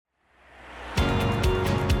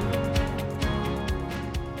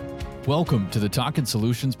Welcome to the Talkin'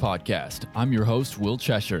 Solutions podcast. I'm your host, Will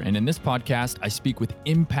Cheshire, and in this podcast, I speak with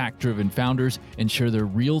impact-driven founders and share their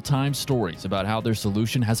real-time stories about how their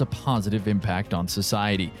solution has a positive impact on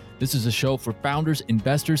society. This is a show for founders,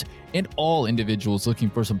 investors, and all individuals looking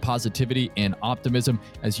for some positivity and optimism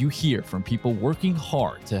as you hear from people working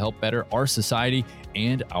hard to help better our society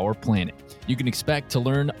and our planet. You can expect to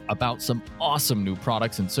learn about some awesome new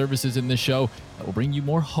products and services in this show that will bring you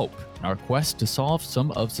more hope in our quest to solve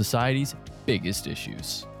some of society's biggest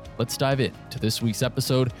issues. Let's dive into this week's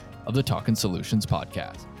episode of the Talkin' Solutions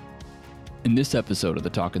podcast. In this episode of the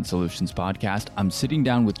Talkin' Solutions podcast, I'm sitting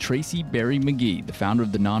down with Tracie Berry-McGhee, the founder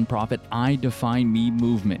of the nonprofit I Define Me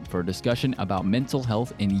movement, for a discussion about mental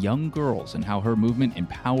health in young girls and how her movement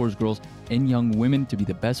empowers girls and young women to be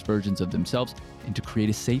the best versions of themselves and to create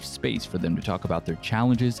a safe space for them to talk about their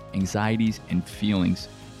challenges, anxieties, and feelings.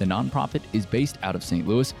 The nonprofit is based out of St.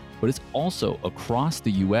 Louis, but it's also across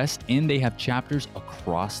the U.S., and they have chapters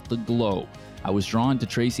across the globe. I was drawn to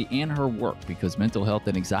Tracie and her work because mental health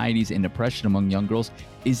and anxieties and depression among young girls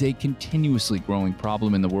is a continuously growing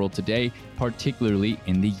problem in the world today, particularly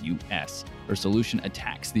in the U.S. Her solution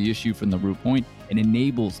attacks the issue from the root point and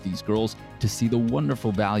enables these girls to see the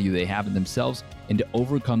wonderful value they have in themselves and to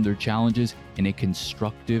overcome their challenges in a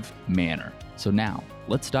constructive manner. So now,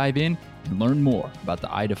 let's dive in and learn more about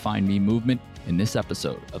the I Define Me movement in this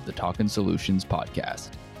episode of the Talkin' Solutions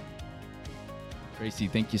podcast. Tracie,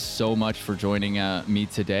 thank you so much for joining me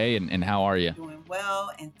today. And how are you? Doing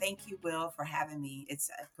well. And thank you, Will, for having me.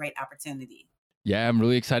 It's a great opportunity. Yeah, I'm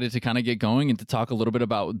really excited to kind of get going and to talk a little bit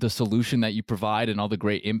about the solution that you provide and all the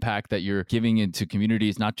great impact that you're giving into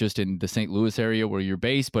communities, not just in the St. Louis area where you're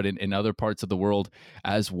based, but in other parts of the world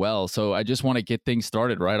as well. So I just want to get things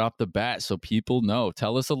started right off the bat so people know.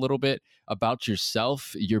 Tell us a little bit about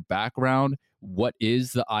yourself, your background. What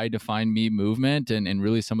is the I Define Me movement and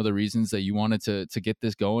really some of the reasons that you wanted to get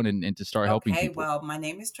this going and to start helping people? Well, my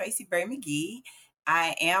name is Tracie Berry-McGhee.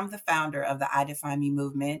 I am the founder of the I Define Me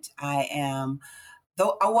movement. I am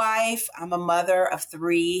a wife. I'm a mother of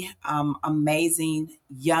three amazing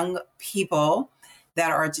young people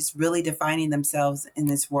that are just really defining themselves in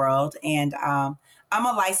this world. And I'm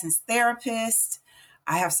a licensed therapist.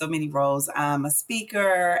 I have so many roles. I'm a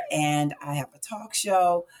speaker and I have a talk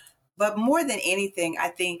show. But more than anything, I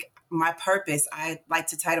think my purpose, I like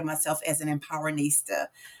to title myself as an empowerista.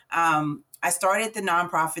 I started the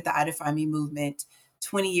nonprofit, the I Define Me movement,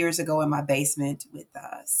 20 years ago in my basement with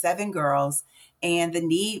 7 girls. And the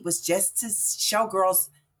need was just to show girls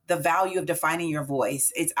the value of defining your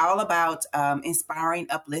voice. It's all about inspiring,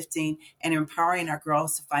 uplifting, and empowering our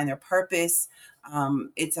girls to find their purpose.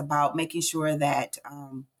 It's about making sure that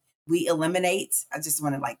we eliminate, I just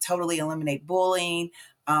want to totally eliminate bullying,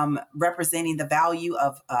 representing the value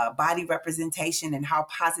of body representation and how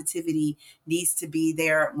positivity needs to be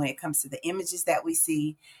there when it comes to the images that we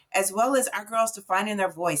see, as well as our girls defining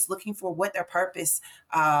their voice, looking for what their purpose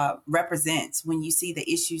represents when you see the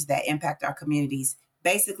issues that impact our communities,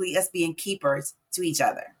 basically us being keepers to each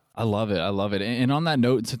other. I love it. I love it. And on that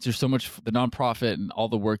note, since there's so much, the nonprofit and all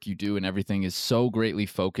the work you do and everything is so greatly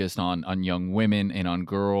focused on young women and on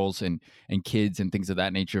girls and kids and things of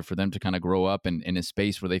that nature for them to kind of grow up in a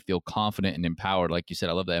space where they feel confident and empowered. Like you said,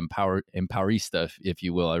 I love that empowerista, if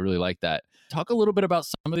you will. I really like that. Talk a little bit about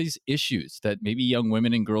some of these issues that maybe young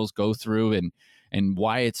women and girls go through and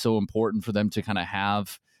why it's so important for them to kind of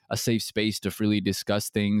have a safe space to freely discuss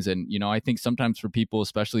things. And, I think sometimes for people,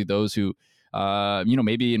 especially those who,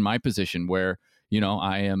 maybe in my position where,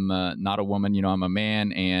 I am not a woman, I'm a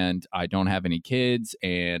man and I don't have any kids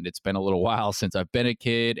and it's been a little while since I've been a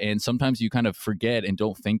kid. And sometimes you kind of forget and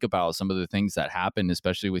don't think about some of the things that happen,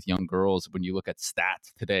 especially with young girls. When you look at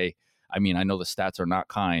stats today, I know the stats are not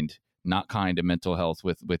kind to mental health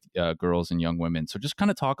with girls and young women. So just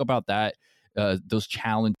kind of talk about that, those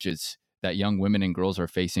challenges that young women and girls are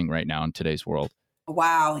facing right now in today's world.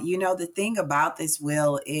 Wow. The thing about this,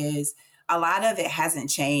 Will, is a lot of it hasn't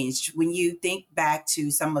changed. When you think back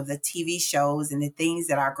to some of the TV shows and the things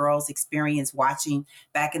that our girls experienced watching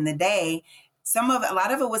back in the day, a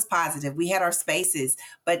lot of it was positive. We had our spaces,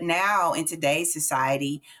 but now in today's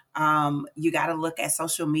society, you got to look at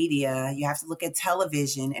social media. You have to look at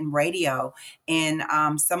television and radio and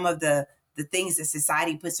some of the things that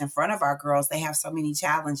society puts in front of our girls. They have so many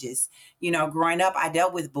challenges. Growing up, I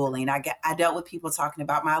dealt with bullying. I dealt with people talking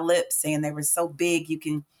about my lips, saying they were so big you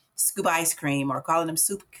can scoop ice cream, or calling them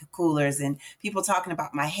soup coolers, and people talking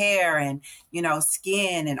about my hair and,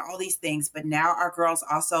 skin and all these things. But now our girls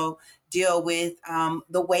also deal with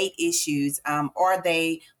the weight issues. Are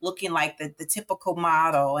they looking like the typical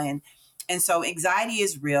model? And And so anxiety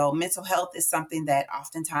is real. Mental health is something that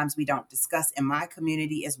oftentimes we don't discuss in my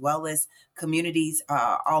community as well as communities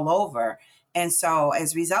all over. And so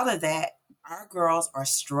as a result of that, our girls are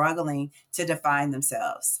struggling to define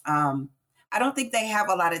themselves. I don't think they have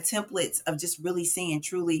a lot of templates of just really seeing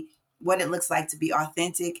truly what it looks like to be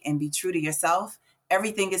authentic and be true to yourself.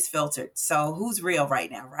 Everything is filtered. So who's real right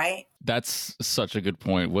now, right? That's such a good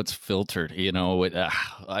point. What's filtered?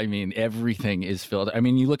 I mean, everything is filtered. I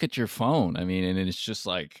mean, you look at your phone, I mean, and it's just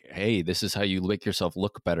like, hey, this is how you make yourself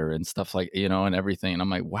look better and stuff like, and everything. And I'm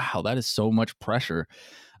like, wow, that is so much pressure,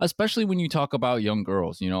 especially when you talk about young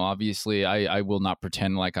girls. Obviously, I will not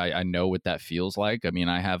pretend like I know what that feels like. I mean,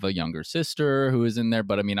 I have a younger sister who is in there,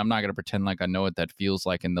 but I mean, I'm not going to pretend like I know what that feels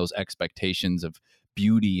like, and those expectations of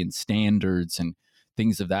beauty and standards and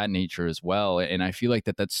things of that nature as well. And I feel like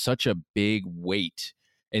that's such a big weight.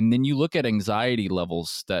 And then you look at anxiety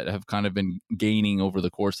levels that have kind of been gaining over the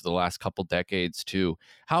course of the last couple decades too.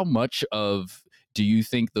 How much of do you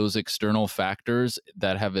think those external factors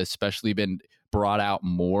that have especially been brought out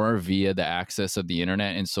more via the access of the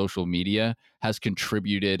internet and social media has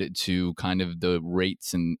contributed to kind of the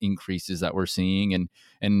rates and increases that we're seeing,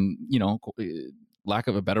 and lack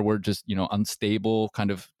of a better word, just unstable kind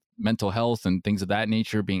of mental health and things of that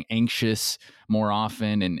nature, being anxious more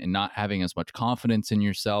often and not having as much confidence in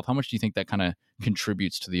yourself? How much do you think that kind of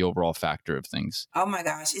contributes to the overall factor of things? Oh my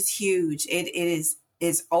gosh, it's huge. It is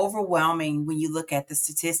it's overwhelming when you look at the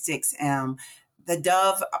statistics. The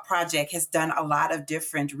Dove Project has done a lot of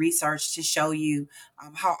different research to show you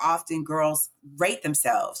how often girls rate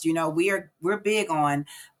themselves. We're big on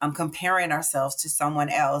comparing ourselves to someone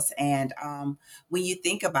else, and when you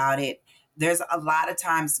think about it, there's a lot of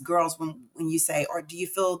times girls, when you say, or do you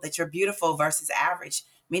feel that you're beautiful versus average?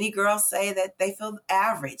 Many girls say that they feel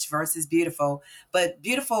average versus beautiful, but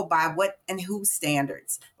beautiful by what and whose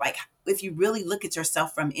standards? Like, if you really look at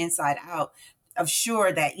yourself from inside out, I'm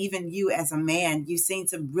sure that even you as a man, you've seen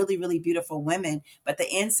some really, really beautiful women, but the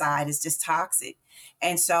inside is just toxic.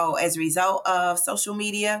 And so as a result of social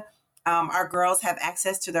media, our girls have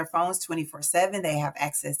access to their phones 24/7. They have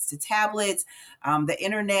access to tablets. The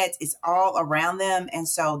internet is all around them. And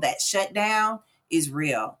so that shutdown is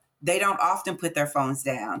real. They don't often put their phones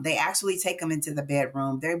down. They actually take them into the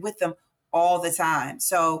bedroom. They're with them all the time.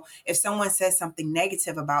 So if someone says something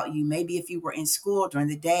negative about you, maybe if you were in school during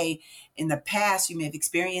the day in the past, you may have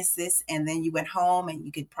experienced this, and then you went home and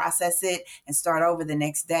you could process it and start over the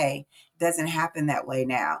next day. It doesn't happen that way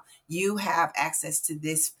now. You have access to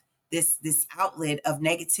this outlet of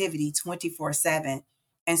negativity 24/7.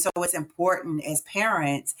 And so it's important as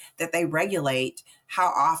parents that they regulate how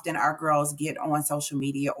often our girls get on social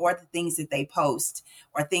media, or the things that they post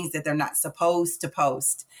or things that they're not supposed to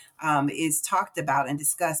post is talked about and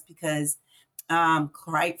discussed, because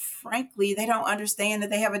quite frankly, they don't understand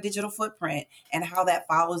that they have a digital footprint and how that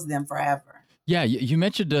follows them forever. Yeah, you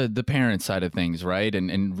mentioned the parent side of things, right?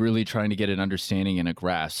 And really trying to get an understanding and a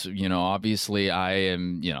grasp. Obviously I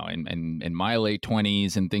am, in my late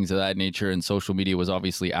 20s and things of that nature, and social media was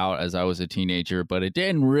obviously out as I was a teenager, but it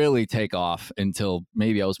didn't really take off until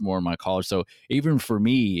maybe I was more in my college. So even for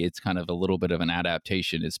me, it's kind of a little bit of an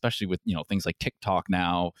adaptation, especially with, things like TikTok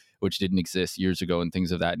now, which didn't exist years ago, and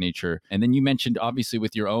things of that nature. And then you mentioned obviously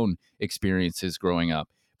with your own experiences growing up.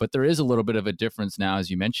 But there is a little bit of a difference now, as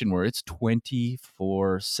you mentioned, where it's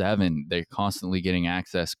 24/7. They're constantly getting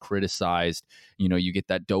access, criticized. You get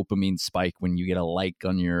that dopamine spike when you get a like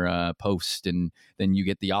on your post, and then you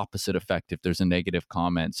get the opposite effect if there's a negative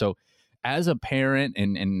comment. So as a parent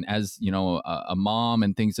and as, a mom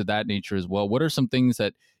and things of that nature as well, what are some things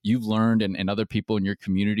that you've learned and other people in your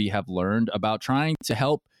community have learned about trying to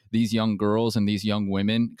help these young girls and these young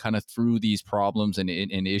women kind of through these problems and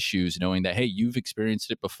issues, knowing that, hey, you've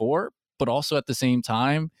experienced it before, but also at the same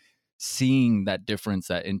time, seeing that difference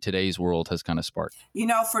that in today's world has kind of sparked?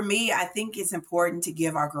 For me, I think it's important to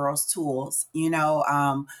give our girls tools.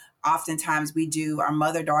 Oftentimes we do our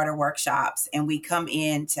mother-daughter workshops, and we come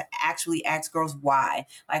in to actually ask girls why.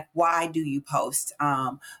 Like, why do you post?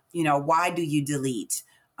 Why do you delete?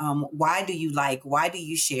 Why do you like? Why do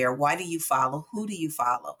you share? Why do you follow? Who do you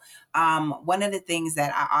follow? One of the things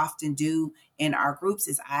that I often do in our groups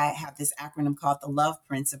is I have this acronym called the LOVE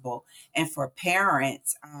Principle. And for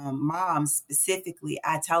parents, moms specifically,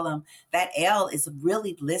 I tell them that L is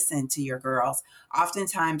really listen to your girls.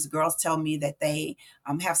 Oftentimes, girls tell me that they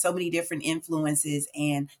have so many different influences,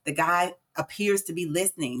 and the guy appears to be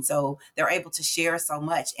listening. So they're able to share so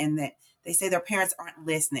much, and that they say their parents aren't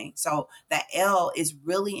listening. So that L is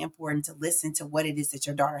really important, to listen to what it is that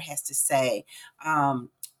your daughter has to say.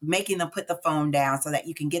 making them put the phone down so that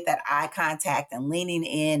you can get that eye contact and leaning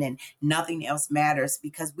in and nothing else matters,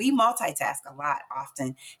 because we multitask a lot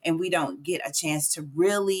often and we don't get a chance to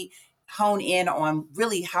really hone in on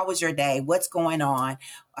really how was your day, what's going on,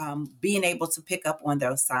 being able to pick up on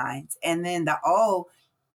those signs. And then the O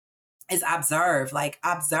is observe, like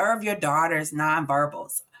observe your daughter's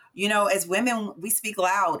nonverbals. As women, we speak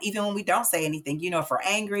loud, even when we don't say anything. If we're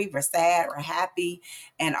angry, we're sad, we're happy.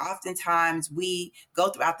 And oftentimes we go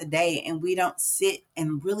throughout the day and we don't sit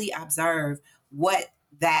and really observe what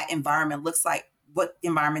that environment looks like, what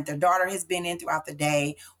environment their daughter has been in throughout the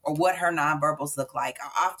day, or what her nonverbals look like.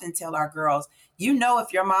 I often tell our girls,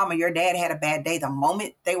 if your mom or your dad had a bad day the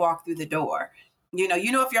moment they walk through the door.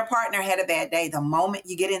 If your partner had a bad day the moment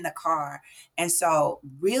you get in the car. And so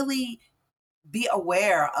really be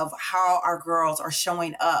aware of how our girls are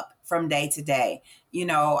showing up from day to day.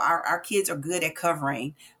 Our kids are good at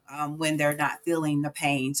covering when they're not feeling the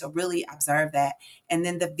pain. So really observe that. And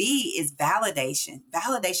then the V is validation.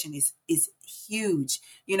 Validation is huge.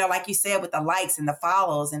 Like you said, with the likes and the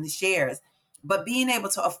follows and the shares, but being able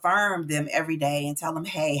to affirm them every day and tell them,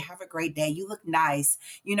 hey, have a great day. You look nice.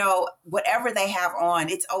 Whatever they have on,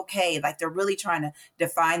 it's okay. Like they're really trying to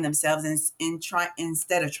define themselves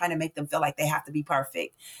instead of trying to make them feel like they have to be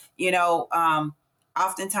perfect.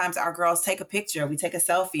 Oftentimes our girls take a picture, we take a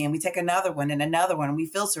selfie and we take another one and we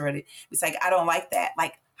filter it. It's like, I don't like that.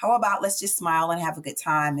 Like, how about let's just smile and have a good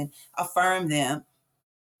time and affirm them.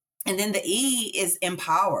 And then the E is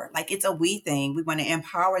empower. Like it's a we thing. We want to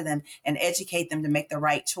empower them and educate them to make the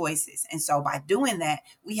right choices. And so by doing that,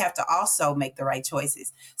 we have to also make the right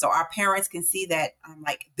choices. So our parents can see that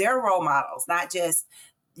like they're role models, not just,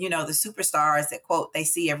 the superstars that quote they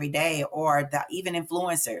see every day, or the even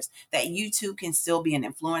influencers, that you too can still be an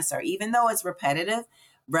influencer, even though it's repetitive.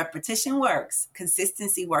 Repetition works.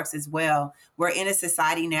 Consistency works as well. We're in a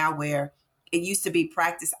society now where it used to be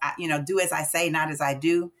practice, do as I say, not as I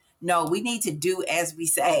do. No, we need to do as we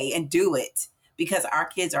say and do it, because our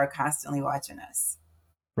kids are constantly watching us.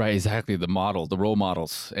 Right, exactly. The role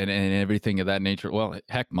models and everything of that nature. Well,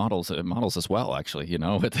 heck, models as well, actually,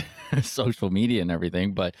 with social media and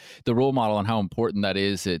everything. But the role model and how important that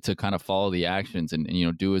is to kind of follow the actions and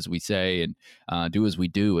do as we say and do as we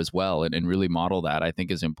do as well, and really model that, I think,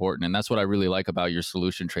 is important. And that's what I really like about your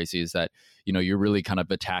solution, Tracie, is that, you're really kind of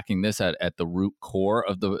attacking this at the root core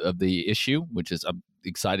of the issue, which is I'm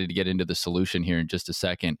excited to get into the solution here in just a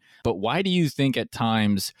second. But why do you think at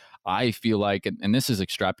times I feel like, and this is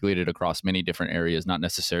extrapolated across many different areas, not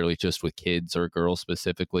necessarily just with kids or girls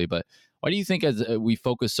specifically, but why do you think as we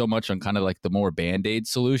focus so much on kind of like the more Band-Aid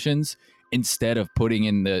solutions instead of putting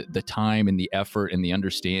in the time and the effort and the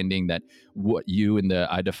understanding that what you and the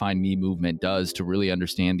I Define Me movement does to really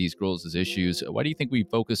understand these girls' issues? Why do you think we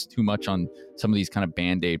focus too much on some of these kind of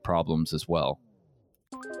Band-Aid problems as well?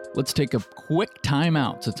 Let's take a quick time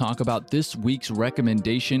out to talk about this week's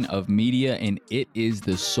recommendation of media, and it is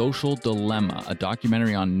The Social Dilemma, a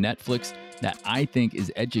documentary on Netflix that I think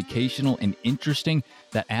is educational and interesting,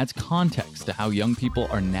 that adds context to how young people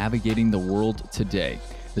are navigating the world today.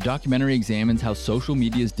 The documentary examines how social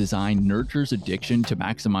media's design nurtures addiction to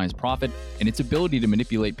maximize profit and its ability to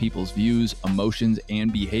manipulate people's views, emotions,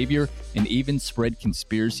 and behavior, and even spread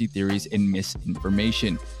conspiracy theories and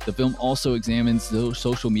misinformation. The film also examines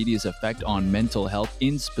social media's effect on mental health,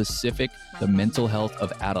 in specific, the mental health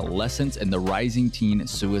of adolescents and the rising teen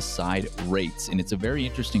suicide rates. And it's a very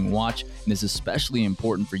interesting watch, and is especially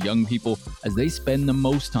important for young people as they spend the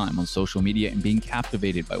most time on social media and being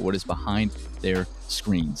captivated by what is behind their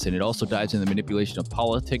screens. And it also dives into the manipulation of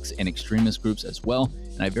politics and extremist groups as well.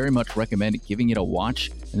 And I very much recommend giving it a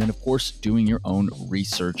watch, and then, of course, doing your own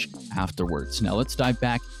research afterwards. Now, let's dive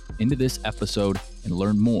back into this episode and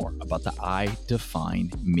learn more about the I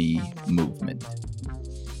Define Me movement.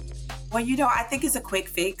 Well, I think it's a quick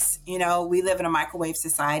fix. We live in a microwave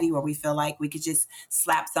society where we feel like we could just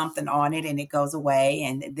slap something on it and it goes away.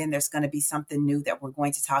 And then there's going to be something new that we're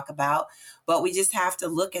going to talk about. But we just have to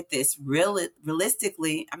look at this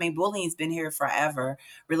realistically. I mean, bullying's been here forever.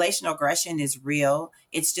 Relational aggression is real.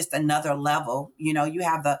 It's just another level. You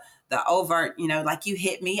have the overt, like you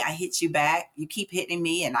hit me, I hit you back. You keep hitting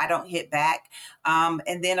me and I don't hit back.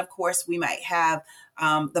 And then, of course, we might have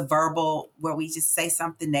the verbal, where we just say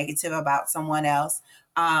something negative about someone else.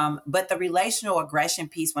 But the relational aggression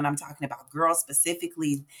piece, when I'm talking about girls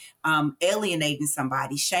specifically, alienating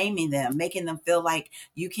somebody, shaming them, making them feel like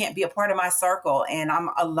you can't be a part of my circle and I'm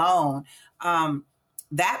alone.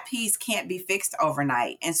 That piece can't be fixed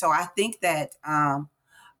overnight. And so I think that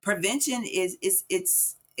prevention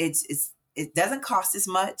it doesn't cost as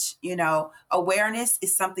much. Awareness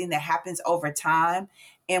is something that happens over time.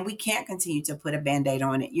 and we can't continue to put a Band-Aid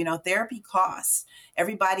on it. Therapy costs.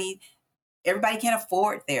 Everybody can't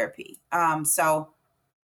afford therapy. So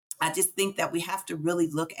I just think that we have to really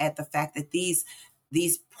look at the fact that these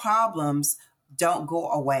problems don't go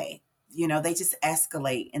away. They just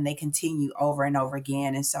escalate and they continue over and over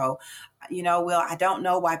again. And so, Will, I don't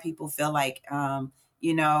know why people feel like,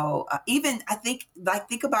 even I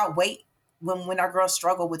think about weight. When our girls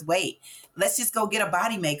struggle with weight, let's just go get a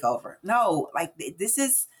body makeover. No, like this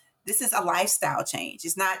is a lifestyle change.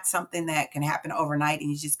 It's not something that can happen overnight and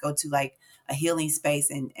you just go to like a healing space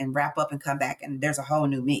and wrap up and come back and there's a whole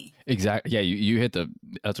new me. Exactly. Yeah, you hit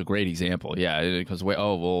that's a great example. Yeah, because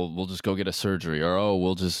we'll just go get a surgery, or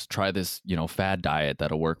we'll just try this, fad diet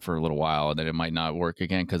that'll work for a little while and then it might not work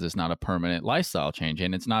again because it's not a permanent lifestyle change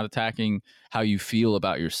and it's not attacking how you feel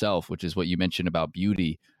about yourself, which is what you mentioned about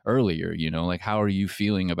beauty earlier. Like how are you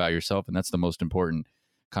feeling about yourself? And that's the most important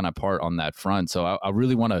kind of part on that front. So I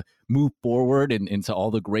really want to move forward into all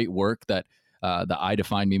the great work that the I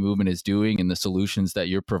Define Me movement is doing and the solutions that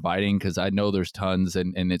you're providing, because I know there's tons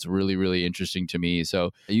and it's really, really interesting to me. So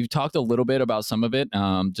you've talked a little bit about some of it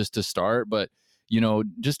just to start, but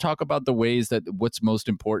just talk about the ways that what's most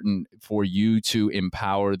important for you to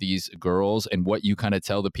empower these girls and what you kind of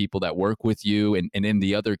tell the people that work with you and in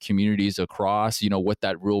the other communities across, what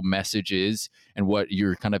that real message is and what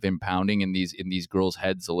you're kind of impounding in these girls'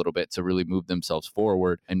 heads a little bit to really move themselves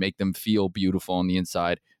forward and make them feel beautiful on the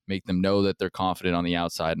inside, make them know that they're confident on the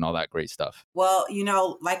outside and all that great stuff. Well,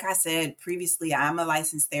 like I said previously, I'm a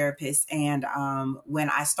licensed therapist. And when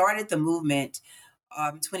I started the movement,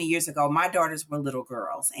 20 years ago, my daughters were little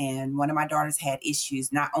girls, and one of my daughters had issues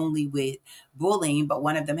not only with bullying, but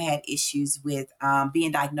one of them had issues with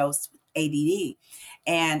being diagnosed with ADD.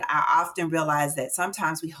 And I often realize that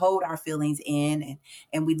sometimes we hold our feelings in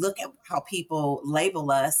and we look at how people label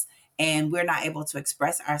us and we're not able to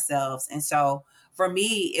express ourselves. And so for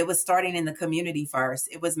me, it was starting in the community first.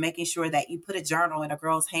 It was making sure that you put a journal in a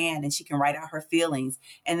girl's hand and she can write out her feelings.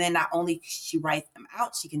 And then not only she writes them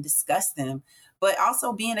out, she can discuss them, but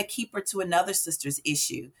also being a keeper to another sister's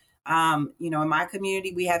issue. In my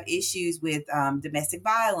community, we have issues with domestic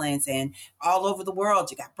violence, and all over the world,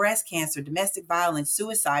 you got breast cancer, domestic violence,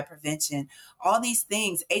 suicide prevention, all these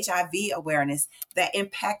things, HIV awareness that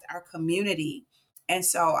impact our community. And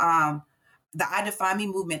so the I Define Me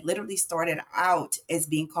movement literally started out as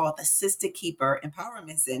being called the Sister Keeper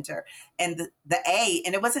Empowerment Center. And the A,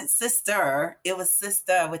 and it wasn't sister, it was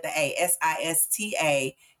sister with the A,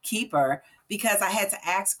 SISTA, keeper, because I had to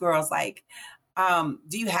ask girls like,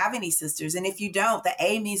 do you have any sisters? And if you don't, the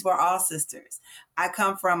A means we're all sisters. I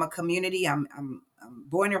come from a community, I'm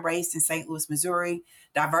born and raised in St. Louis, Missouri.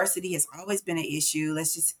 Diversity has always been an issue.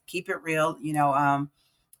 Let's just keep it real,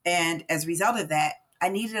 and as a result of that, I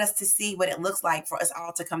needed us to see what it looks like for us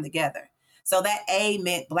all to come together. So that A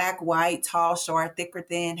meant black, white, tall, short, thick or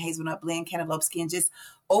thin, hazelnut blend, cantaloupe skin. Just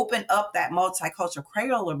open up that multicultural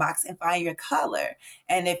Crayola box and find your color.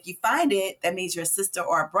 And if you find it, that means you're a sister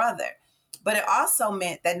or a brother. But it also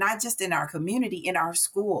meant that not just in our community, in our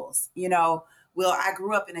schools, Well, I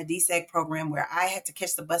grew up in a DSEG program where I had to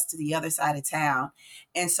catch the bus to the other side of town.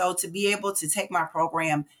 And so to be able to take my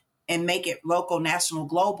program and make it local, national,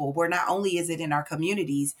 global, where not only is it in our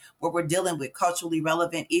communities, where we're dealing with culturally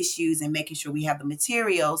relevant issues and making sure we have the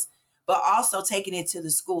materials, but also taking it to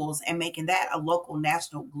the schools and making that a local,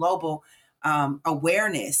 national, global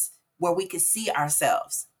awareness where we can see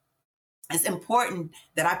ourselves. It's important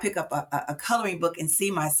that I pick up a coloring book and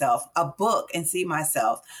see myself, a book and see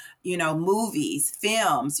myself, movies,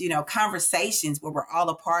 films, conversations where we're all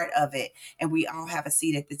a part of it and we all have a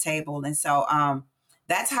seat at the table. And so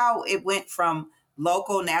that's how it went from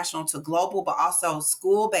local, national to global, but also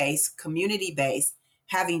school-based, community-based,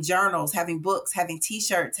 having journals, having books, having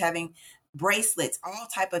T-shirts, having bracelets, all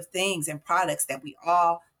type of things and products that we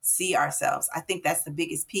all see ourselves. I think that's the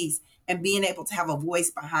biggest piece, and being able to have a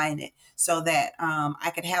voice behind it so that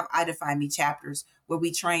I could have I Define Me chapters where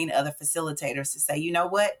we train other facilitators to say, you know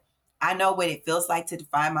what? I know what it feels like to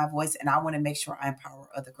define my voice, and I want to make sure I empower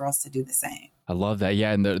other girls to do the same. I love that.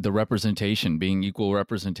 Yeah. And the representation, being equal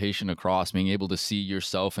representation across, being able to see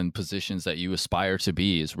yourself in positions that you aspire to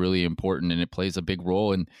be is really important. And it plays a big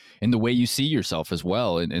role in the way you see yourself as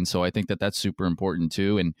well. And so I think that that's super important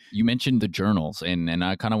too. And you mentioned the journals, and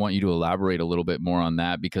I kind of want you to elaborate a little bit more on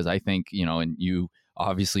that, because I think, and you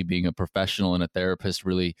obviously being a professional and a therapist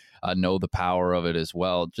really know the power of it as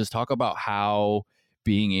well. Just talk about how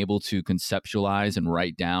being able to conceptualize and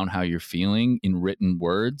write down how you're feeling in written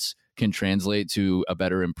words can translate to a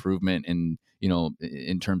better improvement in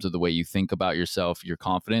terms of the way you think about yourself, your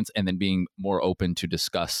confidence, and then being more open to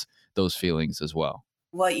discuss those feelings as well.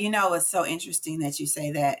 Well, it's so interesting that you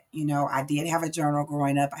say that. I did have a journal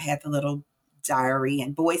growing up. I had the little diary,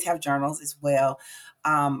 and boys have journals as well.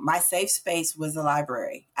 My safe space was the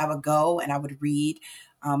library. I would go and I would read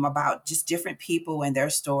about just different people and their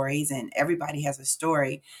stories, and everybody has a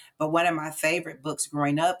story. But one of my favorite books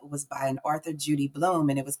growing up was by an author, Judy Blume,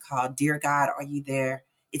 and it was called Dear God, Are You There?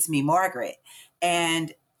 It's Me, Margaret.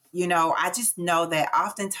 And, I just know that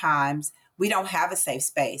oftentimes we don't have a safe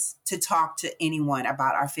space to talk to anyone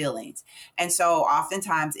about our feelings. And so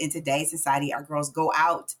oftentimes in today's society, our girls go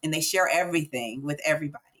out and they share everything with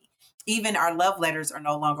everybody. Even our love letters are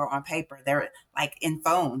no longer on paper. They're like in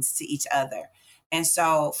phones to each other. And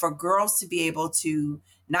so for girls to be able to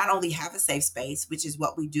not only have a safe space, which is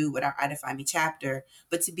what we do with our I Define Me chapter,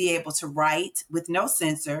 but to be able to write with no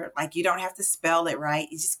censor, like you don't have to spell it right.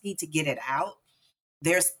 You just need to get it out.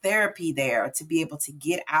 There's therapy there to be able to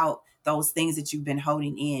get out those things that you've been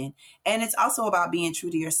holding in. And it's also about being true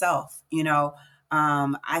to yourself.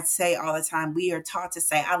 I say all the time, we are taught to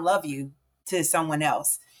say, I love you to someone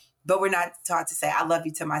else, but we're not taught to say, I love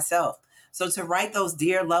you to myself. So to write those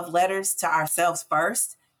dear love letters to ourselves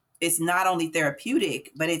first, it's not only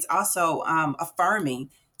therapeutic, but it's also affirming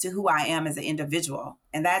to who I am as an individual.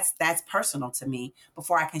 And that's personal to me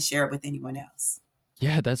before I can share it with anyone else.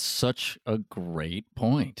 Yeah, that's such a great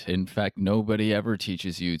point. In fact, nobody ever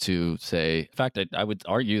teaches you to say, in fact, I would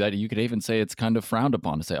argue that you could even say it's kind of frowned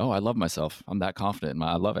upon to say, oh, I love myself. I'm that confident.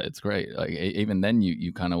 I love it. It's great. Like even then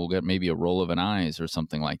you kind of will get maybe a roll of an eyes or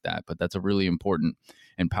something like that. But that's a really important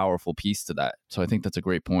and powerful piece to that. So I think that's a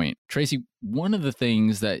great point. Tracie, one of the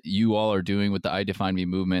things that you all are doing with the I Define Me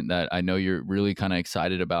movement that I know you're really kind of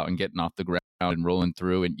excited about and getting off the ground and rolling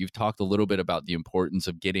through. And you've talked a little bit about the importance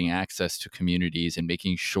of getting access to communities and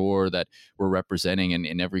making sure that we're representing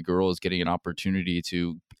and every girl is getting an opportunity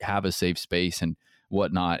to have a safe space and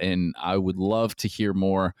whatnot. And I would love to hear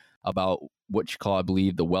more about what you call, I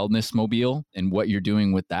believe, the Wellness Mobile and what you're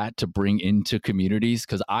doing with that to bring into communities.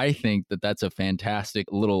 Because I think that that's a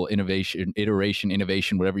fantastic little innovation,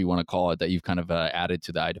 whatever you want to call it, that you've kind of added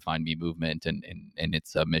to the I Define Me movement and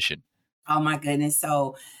its mission. Oh my goodness.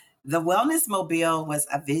 So the Wellness Mobile was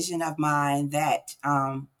a vision of mine that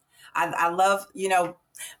I love.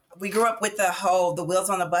 We grew up with the wheels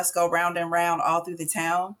on the bus go round and round all through the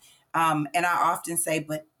town. And I often say,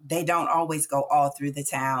 but they don't always go all through the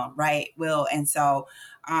town, right, Will? And so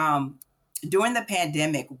during the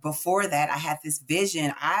pandemic, before that, I had this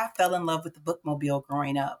vision. I fell in love with the bookmobile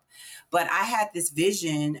growing up, but I had this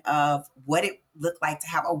vision of what it looked like to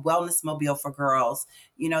have a wellness mobile for girls.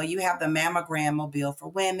 You have the mammogram mobile for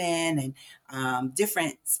women and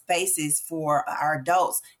different spaces for our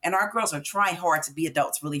adults. And our girls are trying hard to be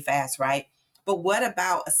adults really fast, right? But what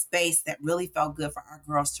about a space that really felt good for our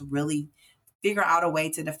girls to really figure out a way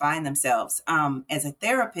to define themselves? As a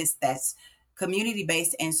therapist that's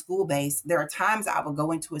community-based and school-based, there are times I will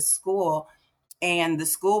go into a school and the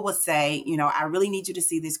school will say, I really need you to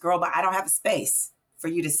see this girl, but I don't have a space for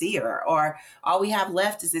you to see her. Or all we have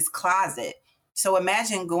left is this closet. So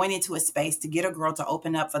imagine going into a space to get a girl to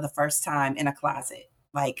open up for the first time in a closet.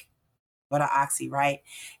 Like, what an oxy, right?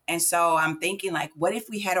 And so I'm thinking, like, what if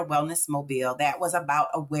we had a wellness mobile that was about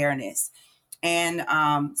awareness? And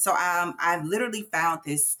so I literally found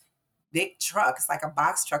this big truck. It's like a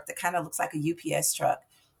box truck that kind of looks like a UPS truck.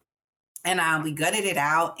 And we gutted it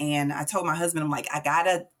out. And I told my husband, I'm like,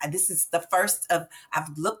 this is the first of,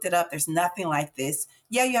 I've looked it up. There's nothing like this.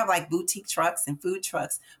 Yeah, you have like boutique trucks and food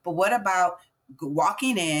trucks. But what about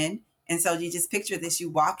walking in? And so you just picture this, you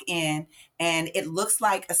walk in and it looks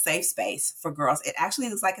like a safe space for girls. It actually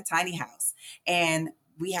looks like a tiny house. And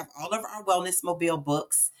we have all of our Wellness Mobile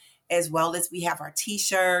books, as well as we have our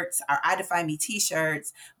t-shirts, our I Define Me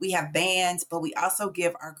t-shirts. We have bands, but we also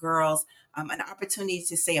give our girls an opportunity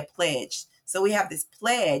to say a pledge. So we have this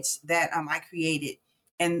pledge that I created.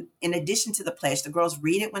 And in addition to the pledge, the girls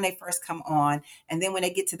read it when they first come on. And then when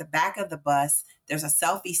they get to the back of the bus, there's a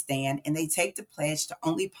selfie stand and they take the pledge to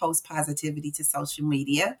only post positivity to social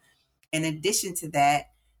media. In addition to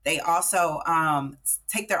that, they also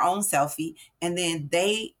take their own selfie and then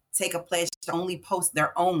they take a pledge to only post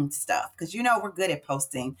their own stuff. Because, we're good at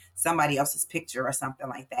posting somebody else's picture or something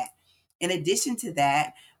like that. In addition to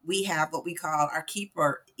that, we have what we call our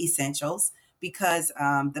keeper essentials, because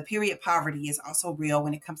the period poverty is also real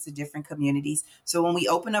when it comes to different communities. So when we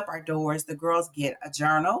open up our doors, the girls get a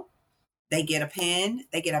journal, they get a pen,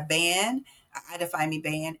 they get a band, I Define Me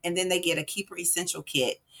band, and then they get a keeper essential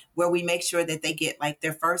kit where we make sure that they get like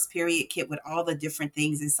their first period kit with all the different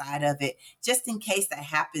things inside of it, just in case that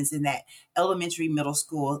happens in that elementary, middle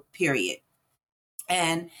school period.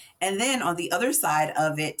 And and then on the other side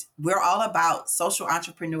of it, we're all about social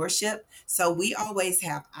entrepreneurship. So we always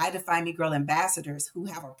have I Define Me Girl ambassadors who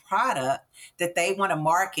have a product that they want to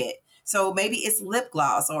market. So maybe it's lip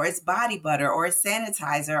gloss or it's body butter or it's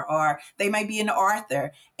sanitizer, or they might be an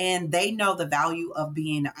author and they know the value of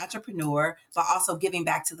being an entrepreneur, but also giving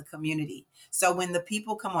back to the community. So when the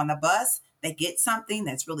people come on the bus, they get something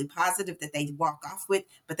that's really positive that they walk off with,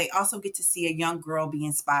 but they also get to see a young girl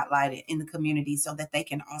being spotlighted in the community so that they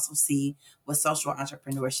can also see what social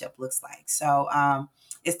entrepreneurship looks like. So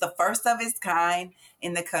it's the first of its kind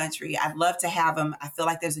in the country. I'd love to have them. I feel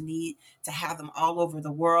like there's a need to have them all over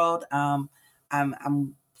the world.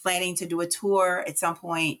 I'm planning to do a tour at some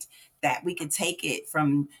point that we could take it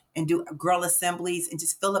from and do girl assemblies and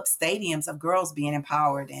just fill up stadiums of girls being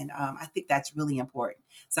empowered. And I think that's really important.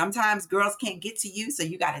 Sometimes girls can't get to you, so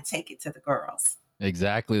you got to take it to the girls.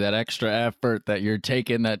 Exactly, that extra effort that you're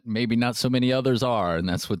taking that maybe not so many others are, and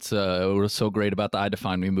that's what's so great about the I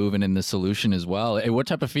Define Me movement and the solution as well. Hey, what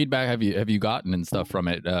type of feedback have you gotten and stuff from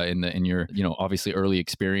it in your obviously early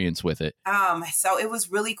experience with it? So it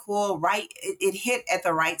was really cool. Right, it hit at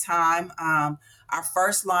the right time. Our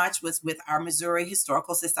first launch was with our Missouri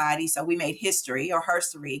Historical Society. So we made history or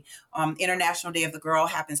herstory. International Day of the Girl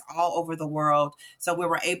happens all over the world. So we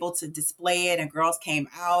were able to display it and girls came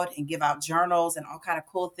out and give out journals and all kind of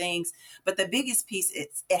cool things. But the biggest piece,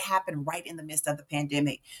 it happened right in the midst of the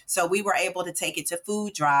pandemic. So we were able to take it to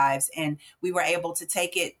food drives and we were able to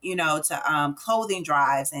take it, to clothing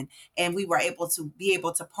drives. And we were able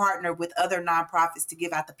to partner with other nonprofits to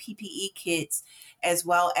give out the PPE kits, as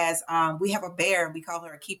well as we have a bear. We call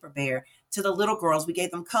her a keeper bear. To the little girls, we gave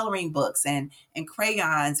them coloring books and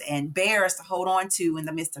crayons and bears to hold on to in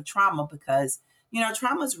the midst of trauma, because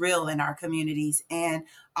trauma is real in our communities, and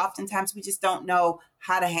oftentimes we just don't know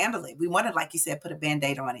how to handle it. We want to, like you said, put a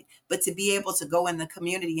Band-Aid on it, but to be able to go in the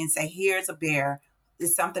community and say, here's a bear,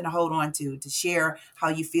 it's something to hold on to share how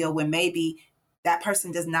you feel when maybe that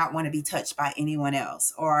person does not want to be touched by anyone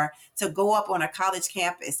else, or to go up on a college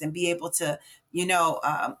campus and be able to,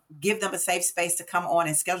 give them a safe space to come on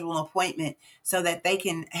and schedule an appointment so that they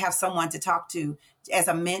can have someone to talk to as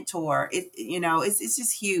a mentor. It's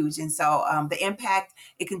just huge. And so the impact,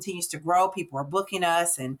 it continues to grow. People are booking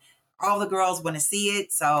us and all the girls want to see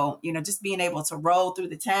it. So, just being able to roll through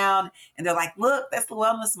the town and they're like, look, that's the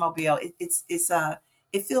Wellness Mobile.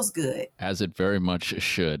 It feels good. As it very much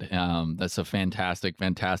should. That's a fantastic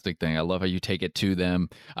thing. I love how you take it to them.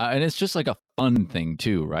 And it's just like a fun thing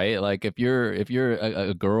too, right? Like if you're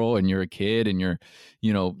a girl and you're a kid and you're,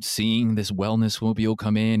 seeing this wellness mobile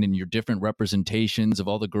come in and your different representations of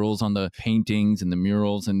all the girls on the paintings and the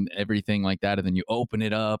murals and everything like that. And then you open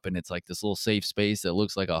it up and it's like this little safe space that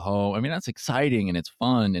looks like a home. I mean, that's exciting and it's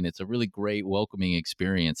fun and it's a really great welcoming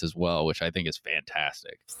experience as well, which I think is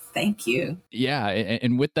fantastic. Thank you. Yeah.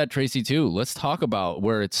 And with that, Tracie, too, let's talk about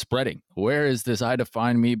where it's spreading. Where is this I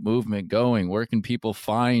Define Me movement going? Where can people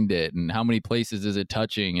find it? And how many places is it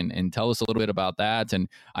touching? And tell us a little bit about that. And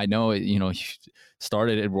I know, you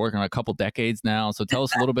started it working on a couple decades now. So tell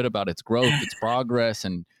us a little bit about its growth, its progress,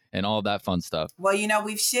 and all that fun stuff. Well,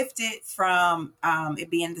 we've shifted from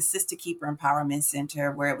it being the Sister Keeper Empowerment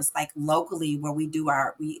Center, where it was like locally where we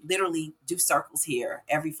literally do circles here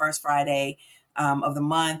every first Friday of the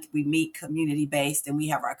month. We meet community-based and we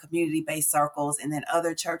have our community-based circles, and then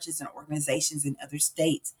other churches and organizations in other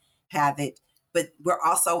states have it. But we're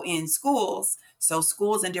also in schools. So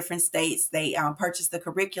schools in different states, they purchase the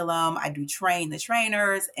curriculum. I do train the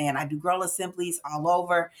trainers and I do girl assemblies all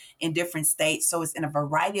over in different states. So it's in a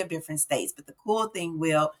variety of different states. But the cool thing,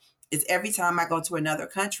 Will, is every time I go to another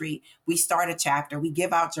country, we start a chapter, we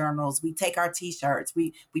give out journals, we take our t-shirts,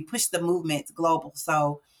 we push the movement global.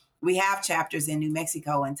 So we have chapters in New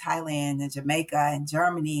Mexico and Thailand and Jamaica and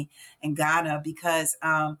Germany and Ghana, because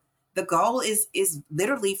the goal is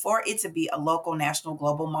literally for it to be a local, national,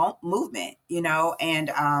 global movement,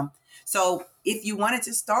 and so if you wanted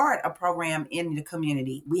to start a program in the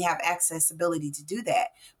community, we have accessibility to do that.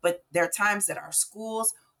 But there are times that our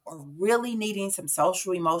schools are really needing some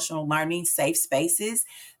social, emotional learning, safe spaces.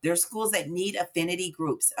 There are schools that need affinity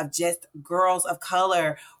groups of just girls of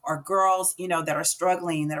color or girls, that are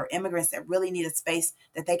struggling, that are immigrants, that really need a space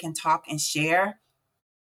that they can talk and share.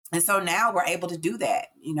 And so now we're able to do that.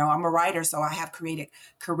 I'm a writer, so I have created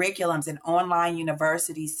curriculums and online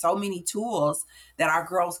universities, so many tools that our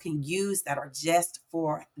girls can use that are just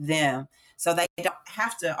for them. So they don't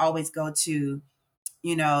have to always go to,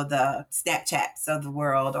 the Snapchats of the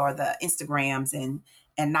world or the Instagrams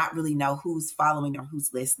and not really know who's following or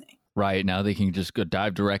who's listening. Right. Now they can just go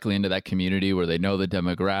dive directly into that community where they know the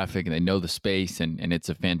demographic and they know the space, and it's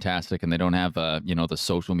a fantastic, and they don't have, the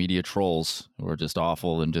social media trolls who are just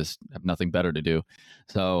awful and just have nothing better to do.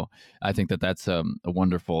 So I think that that's a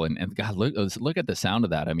wonderful, and God, look at the sound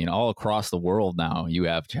of that. I mean, all across the world now you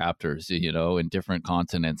have chapters, in different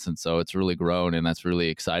continents. And so it's really grown, and that's really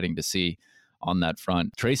exciting to see on that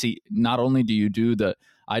front. Tracie, not only do you do the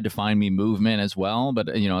I Define Me movement as well, but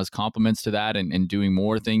as compliments to that, and doing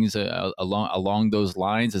more things along those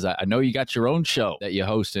lines, is I know you got your own show that you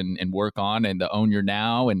host and work on, and the Own Your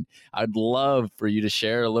Now, and I'd love for you to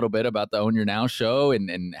share a little bit about the Own Your Now show,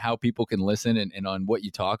 and how people can listen, and on what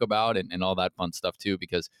you talk about, and all that fun stuff too,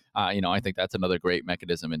 because I think that's another great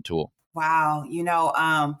mechanism and tool. Wow.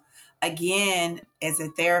 Again, as a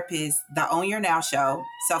therapist, the Own Your Now show.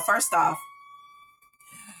 So first off,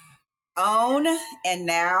 own and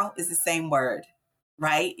now is the same word,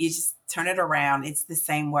 right? You just turn it around. It's the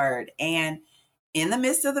same word. And in the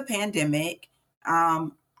midst of the pandemic,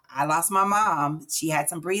 I lost my mom. She had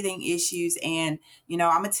some breathing issues, and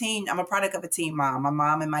I'm a product of a teen mom. My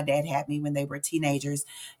mom and my dad had me when they were teenagers.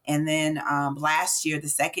 And then last year, the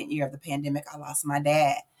second year of the pandemic, I lost my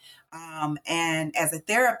dad. And as a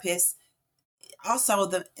therapist, also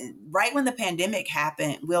right when the pandemic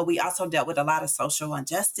happened, we also dealt with a lot of social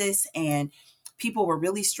injustice, and people were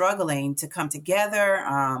really struggling to come together.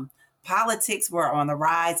 Politics were on the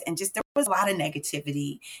rise, and just there was a lot of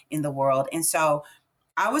negativity in the world. And so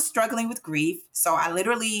I was struggling with grief. So I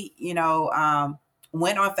literally,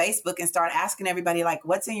 went on Facebook and started asking everybody, like,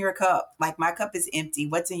 what's in your cup? Like, my cup is empty.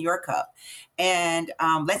 What's in your cup? And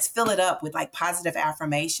let's fill it up with like positive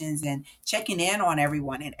affirmations and checking in on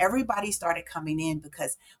everyone. And everybody started coming in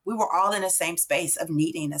because we were all in the same space of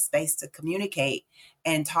needing a space to communicate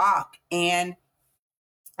and talk. And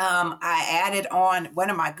I added on one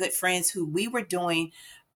of my good friends who we were doing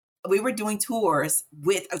tours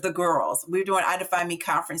with the girls. We were doing I Define Me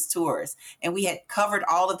conference tours, and we had covered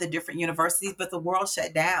all of the different universities, but the world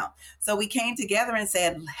shut down. So we came together and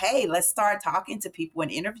said, hey, let's start talking to people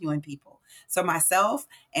and interviewing people. So myself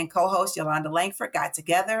and co-host Yolanda Langford got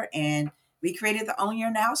together, and we created the Own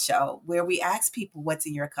Your Now show, where we ask people what's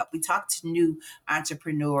in your cup. We talked to new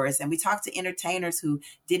entrepreneurs, and we talked to entertainers who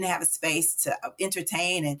didn't have a space to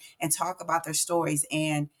entertain and talk about their stories.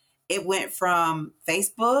 And it went from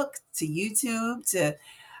Facebook to YouTube to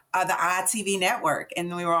the ITV network.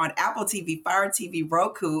 And we were on Apple TV, Fire TV,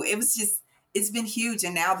 Roku. It's been huge.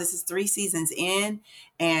 And now this is 3 seasons in.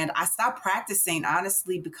 And I stopped practicing,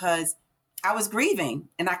 honestly, because I was grieving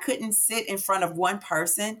and I couldn't sit in front of one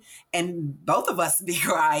person and both of us be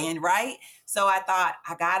crying, right? So I thought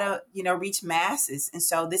I gotta, reach masses. And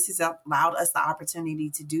so this has allowed us the opportunity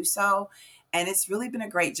to do so. And it's really been a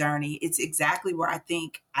great journey. It's exactly where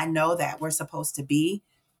I know that we're supposed to be,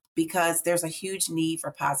 because there's a huge need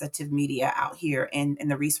for positive media out here and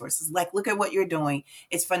the resources. Like, look at what you're doing.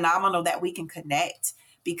 It's phenomenal that we can connect,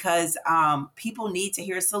 because people need to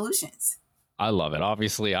hear solutions. I love it.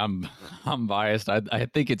 Obviously, I'm biased. I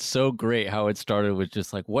think it's so great how it started with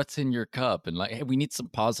just like, what's in your cup? And like, hey, we need some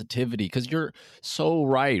positivity, because you're so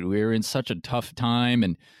right. We're in such a tough time,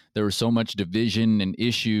 and there was so much division and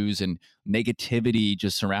issues and negativity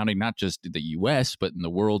just surrounding not just the US, but in the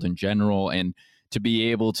world in general. And to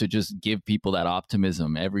be able to just give people that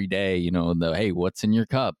optimism every day, hey, what's in your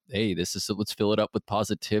cup? Hey, let's fill it up with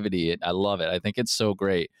positivity. I love it. I think it's so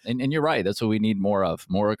great. And you're right. That's what we need more of,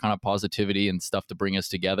 more kind of positivity and stuff to bring us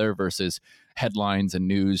together versus headlines and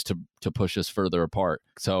news to push us further apart.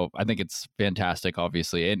 So I think it's fantastic,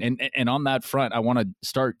 obviously. And on that front, I want to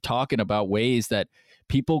start talking about ways that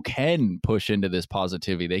people can push into this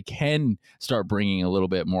positivity. They can start bringing a little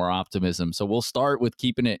bit more optimism. So we'll start with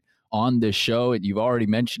keeping it on this show. And you've already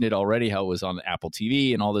mentioned it already, how it was on Apple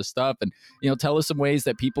TV and all this stuff. And, tell us some ways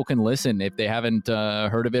that people can listen if they haven't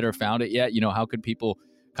heard of it or found it yet. How could people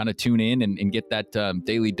kind of tune in and get that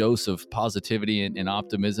daily dose of positivity and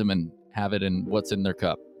optimism and have it in what's in their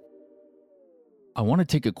cup? I want to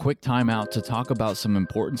take a quick time out to talk about some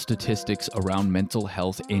important statistics around mental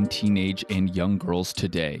health in teenage and young girls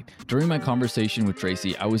today. During my conversation with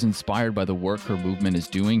Tracie, I was inspired by the work her movement is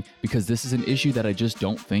doing, because this is an issue that I just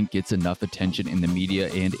don't think gets enough attention in the media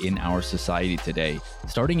and in our society today.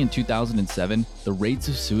 Starting in 2007, the rates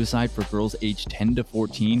of suicide for girls aged 10 to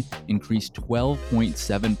 14 increased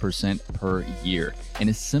 12.7% per year. And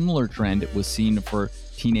a similar trend was seen for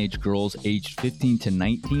teenage girls aged 15 to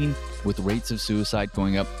 19, with rates of suicide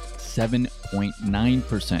going up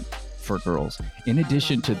 7.9% for girls. In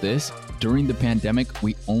addition to this, during the pandemic,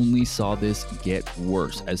 we only saw this get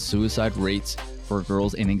worse, as suicide rates for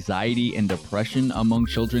girls, and anxiety and depression among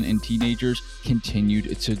children and teenagers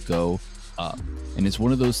continued to go up. And it's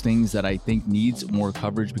one of those things that I think needs more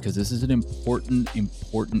coverage, because this is an important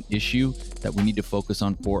issue that we need to focus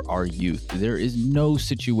on for our youth. There is no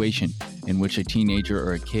situation in which a teenager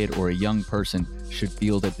or a kid or a young person should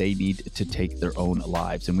feel that they need to take their own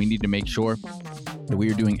lives. And we need to make sure that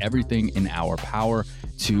we are doing everything in our power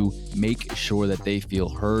to make sure that they feel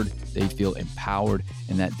heard, they feel empowered,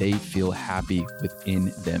 and that they feel happy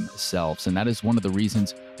within themselves. And that is one of the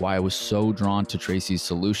reasons why I was so drawn to Tracie's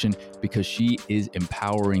solution, because she is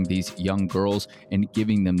empowering these young girls and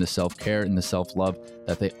giving them the self-care and the self-love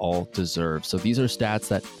that they all deserve. So these are stats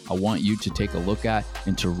that I want you to take a look at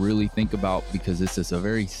and to really think about, because this is a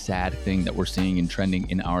very sad thing that we're seeing and trending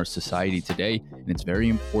in our society today. And it's very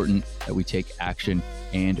important that we take action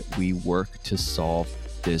and we work to solve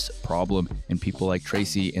this problem. And people like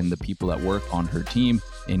Tracie and the people that work on her team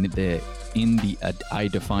in the I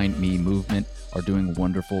Define Me movement are doing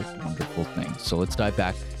wonderful things. So let's dive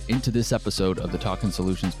back into this episode of the Talkin'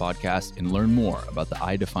 Solutions podcast and learn more about the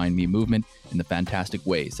I Define Me movement and the fantastic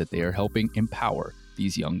ways that they are helping empower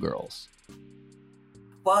these young girls.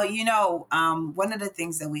 Well, one of the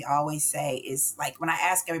things that we always say is, like, when I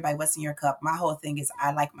ask everybody what's in your cup, my whole thing is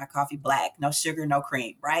I like my coffee black, no sugar, no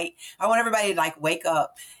cream, right? I want everybody to wake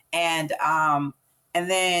up. And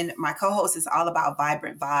then my co-host is all about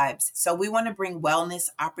vibrant vibes. So we want to bring wellness,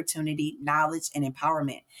 opportunity, knowledge, and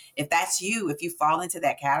empowerment. If that's you, if you fall into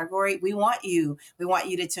that category, we want you. We want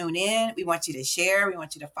you to tune in. We want you to share. We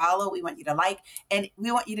want you to follow. We want you to like, and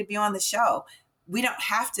we want you to be on the show. We don't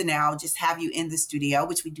have to now just have you in the studio,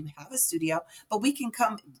 which we do have a studio, but we can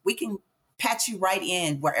patch you right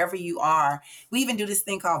in wherever you are. We even do this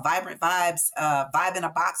thing called Vibrant Vibes, Vibe in a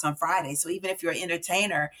Box on Friday. So even if you're an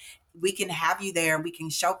entertainer, we can have you there. We can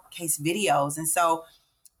showcase videos. And so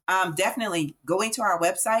definitely going to our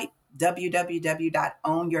website,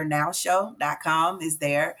 www.ownyournowshow.com is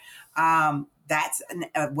there. That's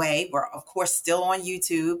a way. We're, of course, still on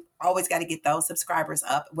YouTube. Always got to get those subscribers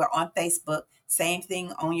up. We're on Facebook. Same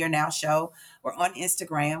thing, Own Your Now Show. We're on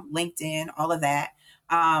Instagram, LinkedIn, all of that.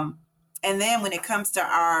 And then when it comes to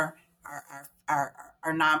our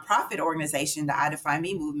nonprofit organization, the I Define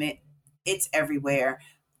Me movement, it's everywhere.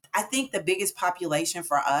 I think the biggest population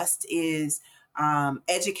for us is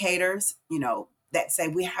educators, that say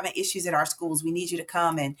we're having issues at our schools. We need you to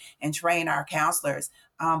come and train our counselors.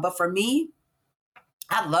 But for me,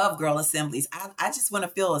 I love girl assemblies. I just want to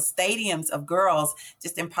fill stadiums of girls,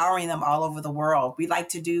 just empowering them all over the world. We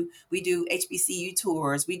do HBCU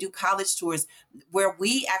tours. We do college tours where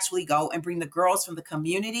we actually go and bring the girls from the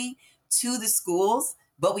community to the schools.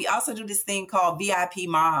 But we also do this thing called VIP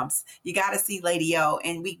Moms. You got to see Lady O.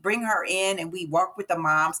 And we bring her in and we work with the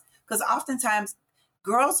moms, because oftentimes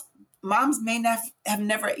moms may not have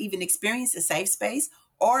never even experienced a safe space,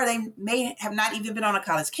 or they may have not even been on a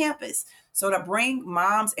college campus. So to bring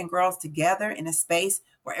moms and girls together in a space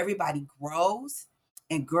where everybody grows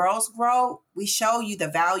and girls grow, we show you the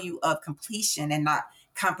value of completion and not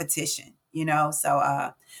competition,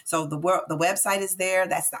 So the website is there.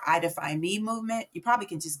 That's the I Define Me movement. You probably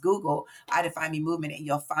can just Google I Define Me movement and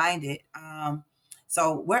you'll find it.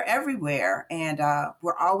 So we're everywhere, and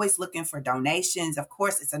we're always looking for donations. Of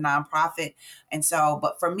course, it's a nonprofit.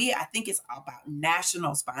 But for me, I think it's about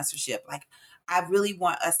national sponsorship. I really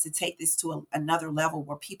want us to take this to another level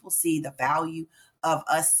where people see the value of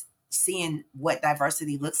us seeing what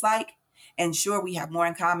diversity looks like. And sure, we have more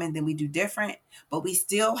in common than we do different, but we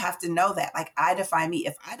still have to know that, I define me.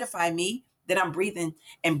 If I define me, then I'm breathing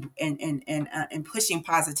and pushing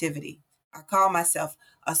positivity. I call myself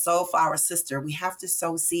a soul flower sister. We have to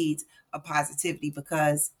sow seeds of positivity,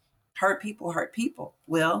 because hurt people,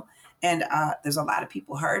 Will. And there's a lot of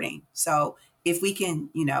people hurting. So if we can,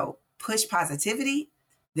 push positivity,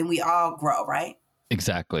 then we all grow, right?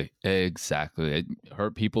 Exactly.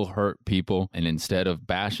 Hurt people. And instead of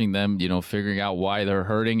bashing them, figuring out why they're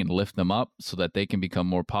hurting and lift them up so that they can become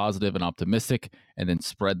more positive and optimistic, and then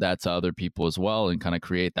spread that to other people as well, and kind of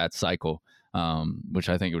create that cycle, which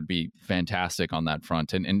I think would be fantastic on that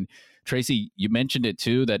front. And Tracie, you mentioned it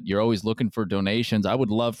too, that you're always looking for donations. I would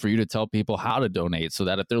love for you to tell people how to donate, so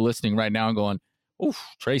that if they're listening right now and going, "Oof,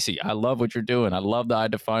 Tracie, I love what you're doing. I love the I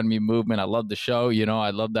Define Me movement. I love the show.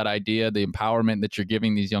 I love that idea, the empowerment that you're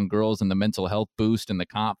giving these young girls, and the mental health boost and the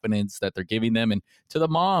confidence that they're giving them, and to the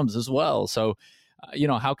moms as well." So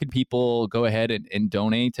how could people go ahead and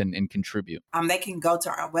donate and contribute? They can go to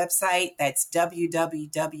our website. That's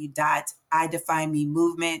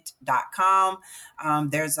www.idefinememovement.com.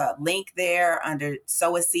 There's a link there under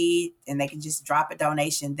Sow a Seed, and they can just drop a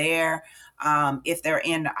donation there. If they're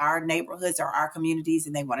in our neighborhoods or our communities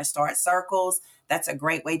and they want to start circles, that's a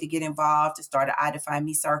great way to get involved, to start an I Define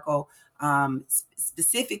Me circle.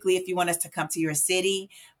 Specifically, if you want us to come to your city,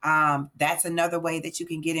 that's another way that you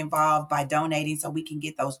can get involved by donating, so we can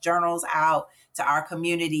get those journals out to our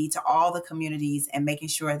community, to all the communities, and making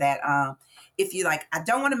sure that if you like, I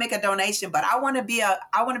don't want to make a donation, but I want to be a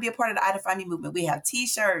part of the I Define Me movement. We have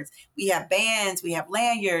T-shirts, we have bands, we have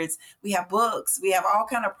lanyards, we have books, we have all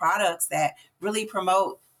kind of products that really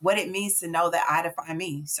promote what it means to know that I define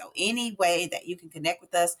me. So any way that you can connect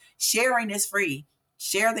with us, sharing is free.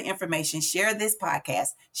 Share the information, share this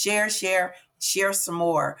podcast, share some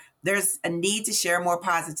more. There's a need to share more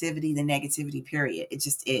positivity than negativity, period. It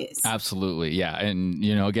just is. Absolutely. Yeah. And,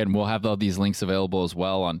 again, we'll have all these links available as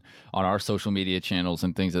well on our social media channels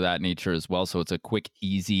and things of that nature as well. So it's a quick,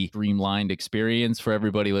 easy, streamlined experience for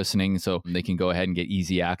everybody listening. So they can go ahead and get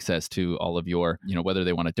easy access to all of your, whether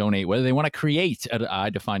they want to donate, whether they want to create an I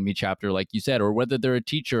Define Me chapter, like you said, or whether they're a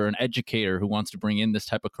teacher or an educator who wants to bring in this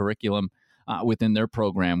type of curriculum within their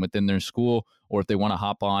program, within their school, or if they want to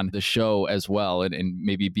hop on the show as well and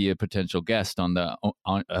maybe be a potential guest on the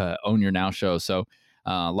Own Your Now show. So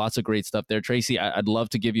lots of great stuff there. Tracie, I'd love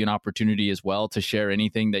to give you an opportunity as well to share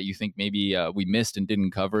anything that you think maybe we missed and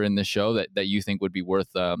didn't cover in this show that you think would be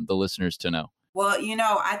worth the listeners to know. Well,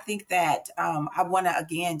 I think that I want to,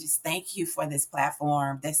 again, just thank you for this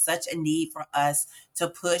platform. There's such a need for us to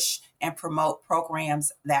push and promote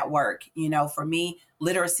programs that work. For me,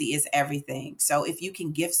 literacy is everything. So if you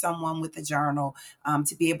can give someone with a journal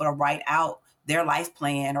to be able to write out their life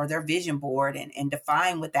plan or their vision board and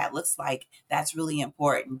define what that looks like, that's really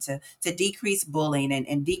important to decrease bullying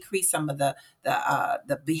and decrease some of the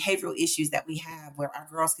behavioral issues that we have, where our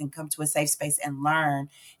girls can come to a safe space and learn,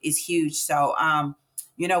 is huge. So,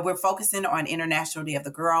 we're focusing on International Day of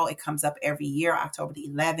the Girl. It comes up every year, October the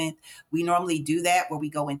 11th. We normally do that where we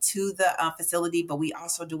go into the facility, but we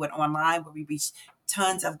also do it online where we reach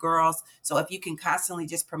tons of girls. So if you can constantly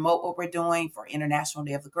just promote what we're doing for International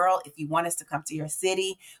Day of the Girl, if you want us to come to your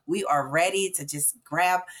city, we are ready to just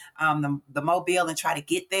grab the mobile and try to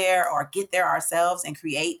get there, or get there ourselves and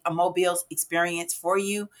create a mobile experience for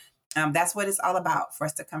you. That's what it's all about, for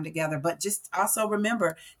us to come together. But just also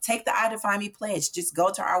remember, take the I Define Me pledge. Just go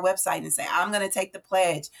to our website and say, I'm going to take the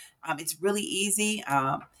pledge. It's really easy.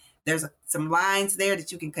 There's some lines there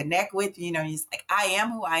that you can connect with. It's like, I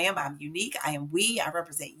am who I am. I'm unique. I am we. I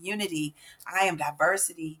represent unity. I am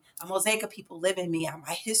diversity. A mosaic of people live in me. I'm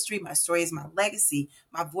my history. My story is my legacy.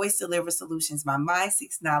 My voice delivers solutions. My mind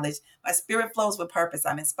seeks knowledge. My spirit flows with purpose.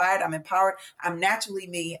 I'm inspired. I'm empowered. I'm naturally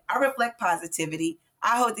me. I reflect positivity.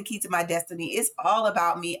 I hold the key to my destiny. It's all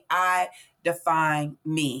about me. I define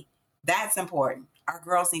me. That's important. Our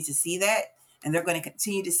girls need to see that. And they're going to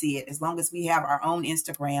continue to see it as long as we have our own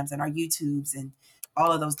Instagrams and our YouTubes and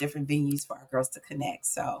all of those different venues for our girls to connect.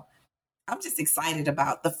 So I'm just excited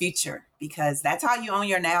about the future, because that's how you own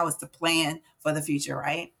your now, is to plan for the future,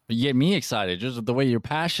 right? You get me excited, just the way you're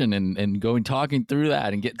passionate and talking through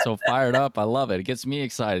that and getting so fired up. I love it. It gets me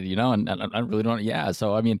excited, and I really don't. Yeah.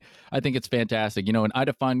 So, I think it's fantastic, and I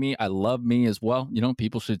define me. I love me as well.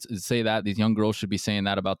 People should say that. These young girls should be saying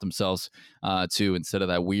that about themselves too, instead of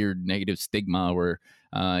that weird negative stigma where,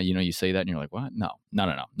 you say that and you're like, what? No, none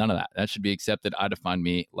of that. That should be accepted. I define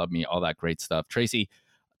me, love me, all that great stuff. Tracie,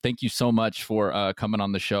 thank you so much for coming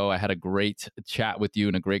on the show. I had a great chat with you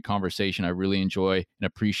and a great conversation. I really enjoy and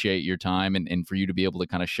appreciate your time and for you to be able to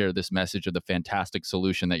kind of share this message of the fantastic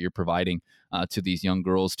solution that you're providing to these young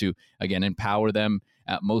girls to, again, empower them.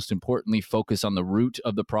 Most importantly, focus on the root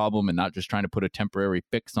of the problem and not just trying to put a temporary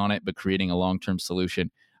fix on it, but creating a long-term solution.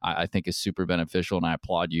 I think is super beneficial, and I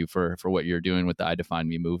applaud you for what you're doing with the I Define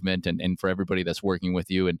Me movement and for everybody that's working with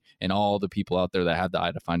you and all the people out there that have the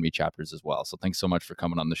I Define Me chapters as well. So thanks so much for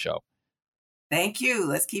coming on the show. Thank you.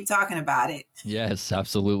 Let's keep talking about it. Yes,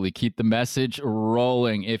 absolutely. Keep the message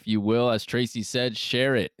rolling, if you will. As Tracie said,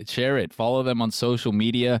 share it. Follow them on social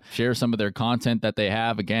media. Share some of their content that they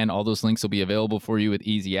have. Again, all those links will be available for you with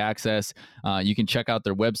easy access. You can check out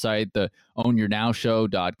their website, the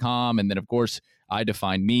ownyournowshow.com. And then, of course, I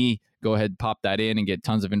Define Me. Go ahead, pop that in and get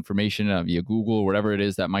tons of information via Google or whatever it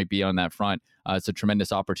is that might be on that front. It's a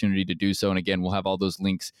tremendous opportunity to do so. And again, we'll have all those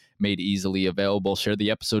links made easily available. Share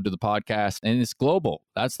the episode to the podcast. And it's global.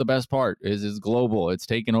 That's the best part, is it's global. It's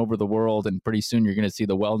taken over the world. And pretty soon you're going to see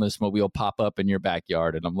the Wellness Mobile pop up in your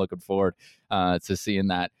backyard. And I'm looking forward to seeing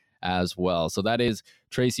that as well. So that is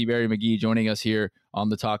Tracie Berry-McGhee joining us here on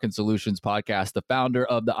the Talkin' Solutions podcast, the founder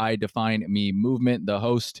of the I Define Me movement, the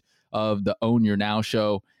host of the Own Your Now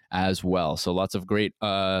show as well. So lots of great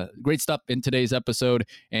stuff in today's episode.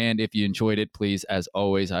 And if you enjoyed it, please, as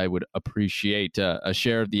always, I would appreciate a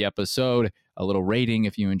share of the episode, a little rating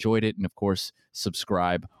if you enjoyed it, and of course,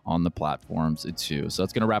 subscribe on the platforms too. So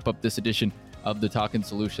that's going to wrap up this edition of the Talkin'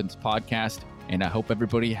 Solutions podcast. And I hope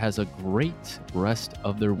everybody has a great rest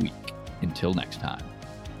of their week. Until next time.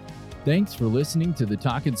 Thanks for listening to the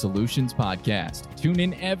Talkin' Solutions podcast. Tune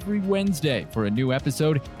in every Wednesday for a new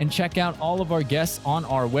episode and check out all of our guests on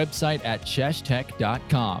our website at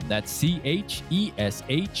cheshtech.com. That's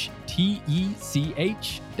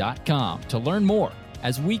CHESHTECH.com to learn more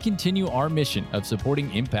as we continue our mission of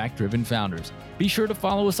supporting impact-driven founders. Be sure to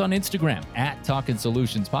follow us on Instagram at Talkin'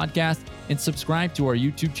 Solutions Podcast and subscribe to our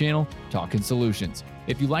YouTube channel, Talkin' Solutions.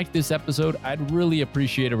 If you liked this episode, I'd really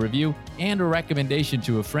appreciate a review and a recommendation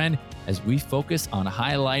to a friend as we focus on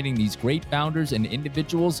highlighting these great founders and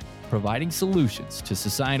individuals providing solutions to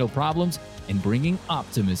societal problems and bringing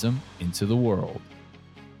optimism into the world.